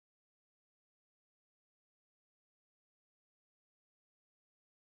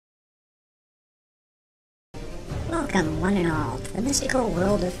Welcome, one and all, to the mystical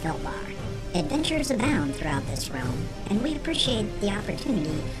world of TheBards. Adventures abound throughout this realm, and we appreciate the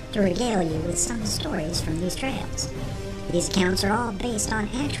opportunity to regale you with some stories from these trails. These accounts are all based on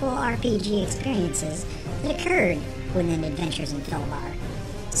actual RPG experiences that occurred within Adventures in TheBards.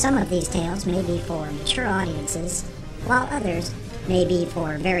 Some of these tales may be for mature audiences, while others may be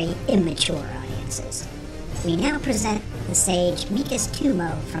for very immature audiences. We now present the sage Mikas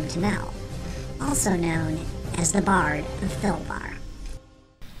Tumo from Tamel, also known as the Bard of TheBards.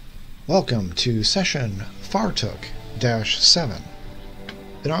 Welcome to session Fartook-7.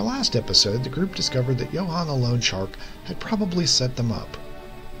 In our last episode, the group discovered that Johann the Loan Shark had probably set them up.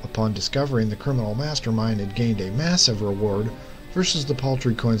 Upon discovering the criminal mastermind had gained a massive reward versus the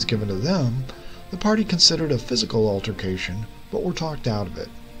paltry coins given to them, the party considered a physical altercation, but were talked out of it.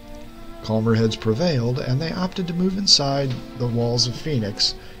 Calmer heads prevailed, and they opted to move inside the walls of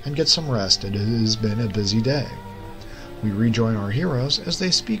Phoenix and get some rest. It has been a busy day. We rejoin our heroes as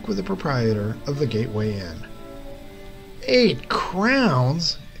they speak with the proprietor of the Gateway Inn. 8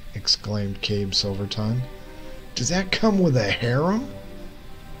 crowns? Exclaimed Cabe Silvertongue. Does that come with a harem?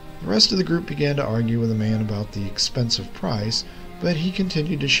 The rest of the group began to argue with the man about the expensive price, but he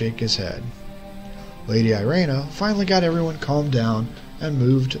continued to shake his head. Lady Irena finally got everyone calmed down and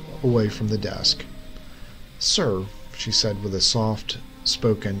moved away from the desk. "Sir," she said with a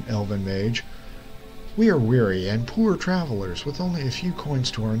soft-spoken elven mage, "we are weary and poor travelers with only a few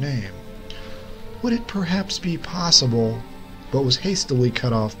coins to our name. Would it perhaps be possible—" but was hastily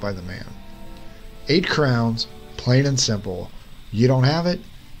cut off by the man. 8 crowns, plain and simple. You don't have it,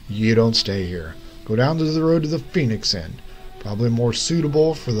 you don't stay here. Go down to the road to the Phoenix Inn. Probably more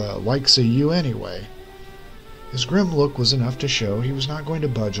suitable for the likes of you anyway." His grim look was enough to show he was not going to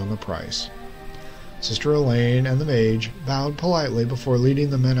budge on the price. Sister Elaine and the mage bowed politely before leading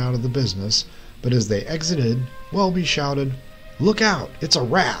the men out of the business, but as they exited, Welby shouted, "Look out, it's a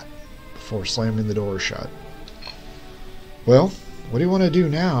rat!" before slamming the door shut. "Well, what do you want to do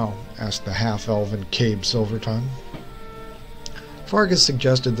now?" asked the half-elven Cabe Silvertongue. Fargus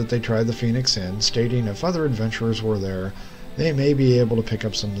suggested that they try the Phoenix Inn, stating if other adventurers were there, they may be able to pick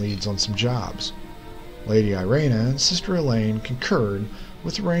up some leads on some jobs. Lady Irena and Sister Elaine concurred,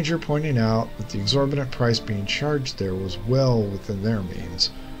 with the ranger pointing out that the exorbitant price being charged there was well within their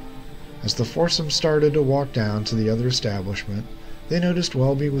means. As the foursome started to walk down to the other establishment, they noticed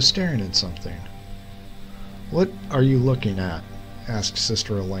Welby was staring at something. "What are you looking at?" asked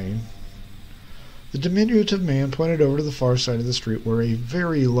Sister Elaine. The diminutive man pointed over to the far side of the street where a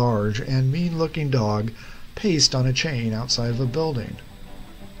very large and mean-looking dog paced on a chain outside of a building.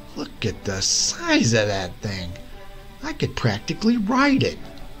 "Look at the size of that thing. I could practically ride it."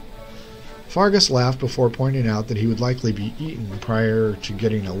 Fargus laughed before pointing out that he would likely be eaten prior to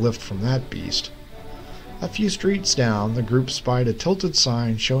getting a lift from that beast. A few streets down, the group spied a tilted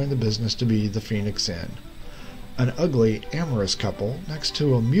sign showing the business to be the Phoenix Inn. An ugly, amorous couple next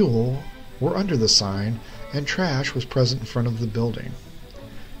to a mule were under the sign, and trash was present in front of the building.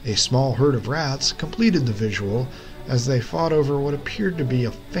 A small herd of rats completed the visual as they fought over what appeared to be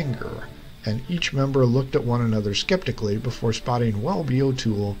a finger, and each member looked at one another skeptically before spotting Welby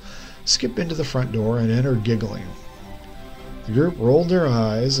O'Toole skip into the front door and enter giggling. The group rolled their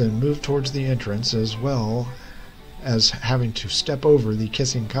eyes and moved towards the entrance, as well as having to step over the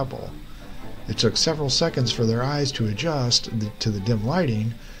kissing couple. It took several seconds for their eyes to adjust to the dim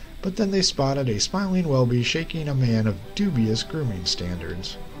lighting, but then they spotted a smiling Welby shaking a man of dubious grooming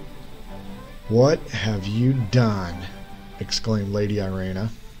standards. "What have you done?" exclaimed Lady Irena.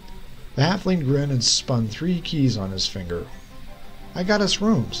 The halfling grinned and spun 3 keys on his finger. "I got us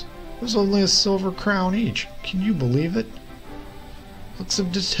rooms. It was only a silver crown each. Can you believe it?" Looks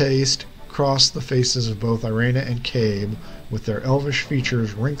of distaste crossed the faces of both Irena and Cabe, with their elvish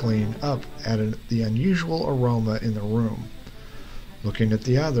features wrinkling up at the unusual aroma in the room. Looking at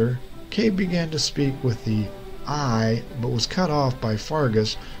the other, Cabe began to speak with the "I," but was cut off by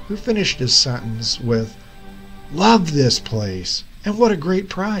Fargus, who finished his sentence with, "Love this place, and what a great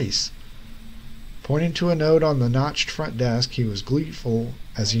price!" Pointing to a note on the notched front desk, he was gleeful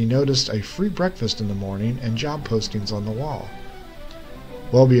as he noticed a free breakfast in the morning and job postings on the wall.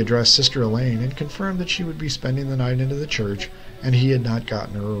 Welby addressed Sister Elaine and confirmed that she would be spending the night into the church, and he had not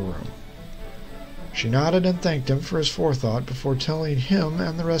gotten her a room. She nodded and thanked him for his forethought before telling him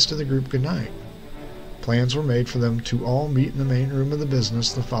and the rest of the group good night. Plans were made for them to all meet in the main room of the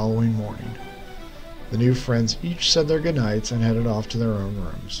business the following morning. The new friends each said their goodnights and headed off to their own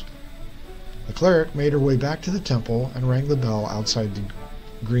rooms. The cleric made her way back to the temple and rang the bell outside the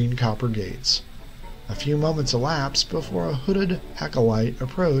green copper gates. A few moments elapsed before a hooded acolyte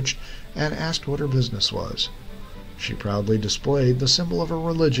approached and asked what her business was. She proudly displayed the symbol of her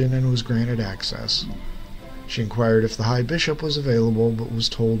religion and was granted access. She inquired if the High Bishop was available, but was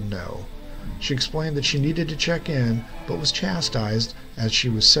told no. She explained that she needed to check in, but was chastised as she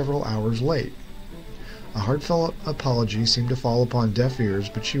was several hours late. A heartfelt apology seemed to fall upon deaf ears,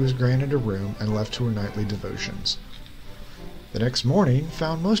 but she was granted a room and left to her nightly devotions. The next morning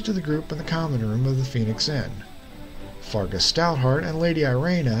found most of the group in the common room of the Phoenix Inn. Fargus Stoutheart and Lady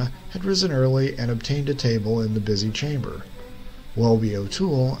Irena had risen early and obtained a table in the busy chamber. Welby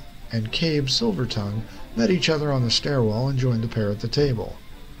O'Toole and Cabe Silvertongue met each other on the stairwell and joined the pair at the table.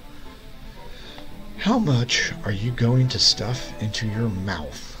 "How much are you going to stuff into your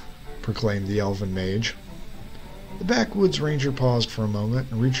mouth?" proclaimed the elven mage. The backwoods ranger paused for a moment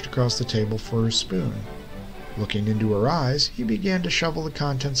and reached across the table for his spoon. Looking into her eyes, he began to shovel the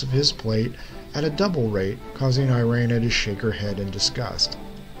contents of his plate at a double rate, causing Irena to shake her head in disgust.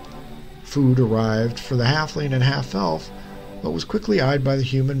 Food arrived for the halfling and half-elf, but was quickly eyed by the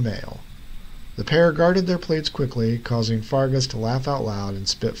human male. The pair guarded their plates quickly, causing Fargus to laugh out loud and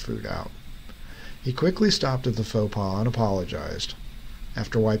spit food out. He quickly stopped at the faux pas and apologized.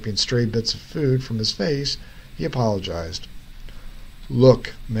 After wiping stray bits of food from his face, he apologized.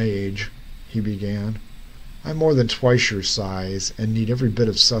 "Look, mage," he began. "I'm more than twice your size and need every bit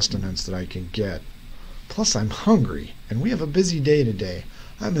of sustenance that I can get. Plus I'm hungry, and we have a busy day today.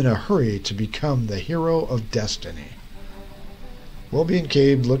 I'm in a hurry to become the hero of destiny." Welby and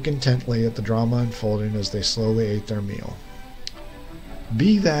Cabe looked intently at the drama unfolding as they slowly ate their meal.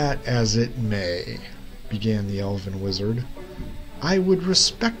 "Be that as it may," began the elven wizard, "I would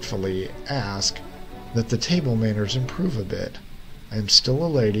respectfully ask that the table manners improve a bit. I am still a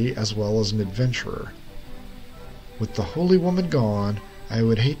lady as well as an adventurer. With the holy woman gone, I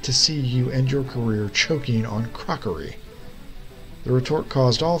would hate to see you end your career choking on crockery." The retort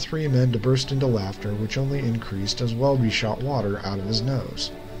caused all three men to burst into laughter, which only increased as Welby shot water out of his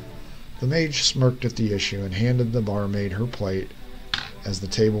nose. The mage smirked at the issue and handed the barmaid her plate as the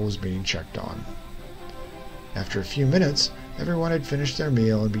table was being checked on. After a few minutes, everyone had finished their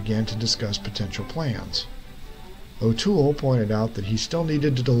meal and began to discuss potential plans. O'Toole pointed out that he still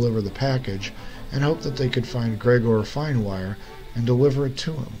needed to deliver the package and hoped that they could find Gregor Finewire and deliver it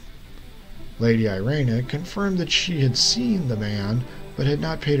to him. Lady Irena confirmed that she had seen the man but had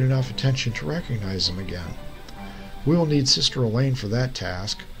not paid enough attention to recognize him again. "We will need Sister Elaine for that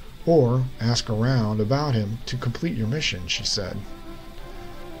task, or ask around about him to complete your mission," she said.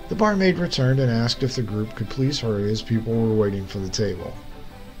 The barmaid returned and asked if the group could please hurry as people were waiting for the table.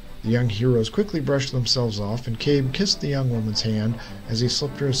 The young heroes quickly brushed themselves off, and Cabe kissed the young woman's hand as he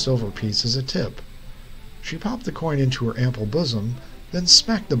slipped her a silver piece as a tip. She popped the coin into her ample bosom, then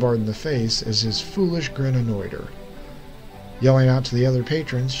smacked the bard in the face as his foolish grin annoyed her. Yelling out to the other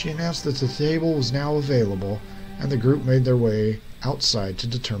patrons, she announced that the table was now available, and the group made their way outside to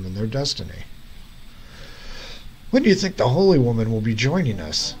determine their destiny. "When do you think the holy woman will be joining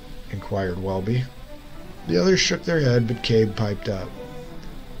us?" inquired Welby. The others shook their head, but Cabe piped up.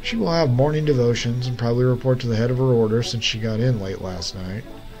 "She will have morning devotions and probably report to the head of her order since she got in late last night.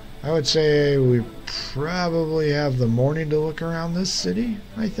 I would say we probably have the morning to look around this city,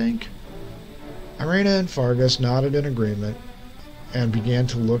 I think." Irena and Fargus nodded in agreement and began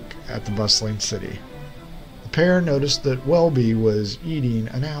to look at the bustling city. The pair noticed that Welby was eating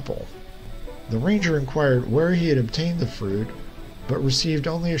an apple. The ranger inquired where he had obtained the fruit, but received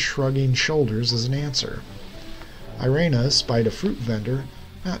only a shrugging shoulders as an answer. Irena spied a fruit vendor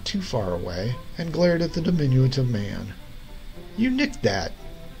not too far away and glared at the diminutive man. "You nicked that."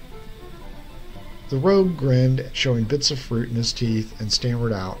 The rogue grinned, showing bits of fruit in his teeth, and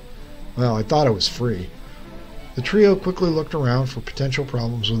stammered out, "Well, I thought it was free." The trio quickly looked around for potential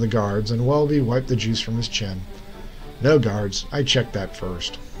problems with the guards, and Welby wiped the juice from his chin. "No guards, I checked that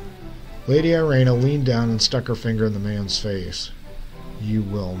first." Lady Irena leaned down and stuck her finger in the man's face. "You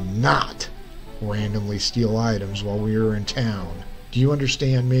will not randomly steal items while we are in town. Do you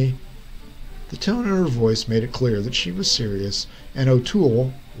understand me?" The tone in her voice made it clear that she was serious, and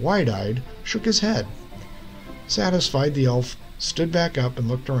O'Toole, wide-eyed, shook his head. Satisfied, the elf stood back up and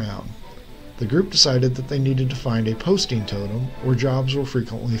looked around. The group decided that they needed to find a posting totem where jobs were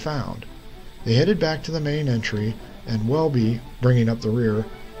frequently found. They headed back to the main entry, and Welby, bringing up the rear,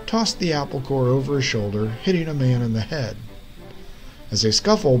 tossed the apple core over his shoulder, hitting a man in the head. As a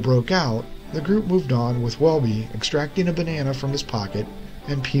scuffle broke out, the group moved on, with Welby extracting a banana from his pocket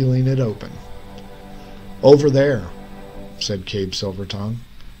and peeling it open. "Over there," said Cabe Silvertongue,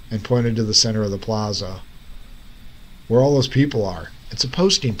 and pointed to the center of the plaza, "where all those people are. It's a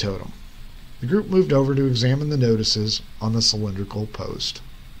posting totem." The group moved over to examine the notices on the cylindrical post.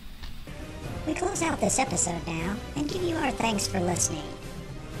 We close out this episode now and give you our thanks for listening.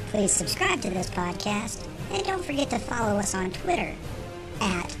 Please subscribe to this podcast and don't forget to follow us on Twitter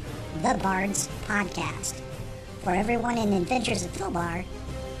at TheBardsPodcast. For everyone in Adventures of Philbar,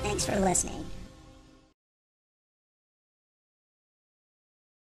 thanks for listening.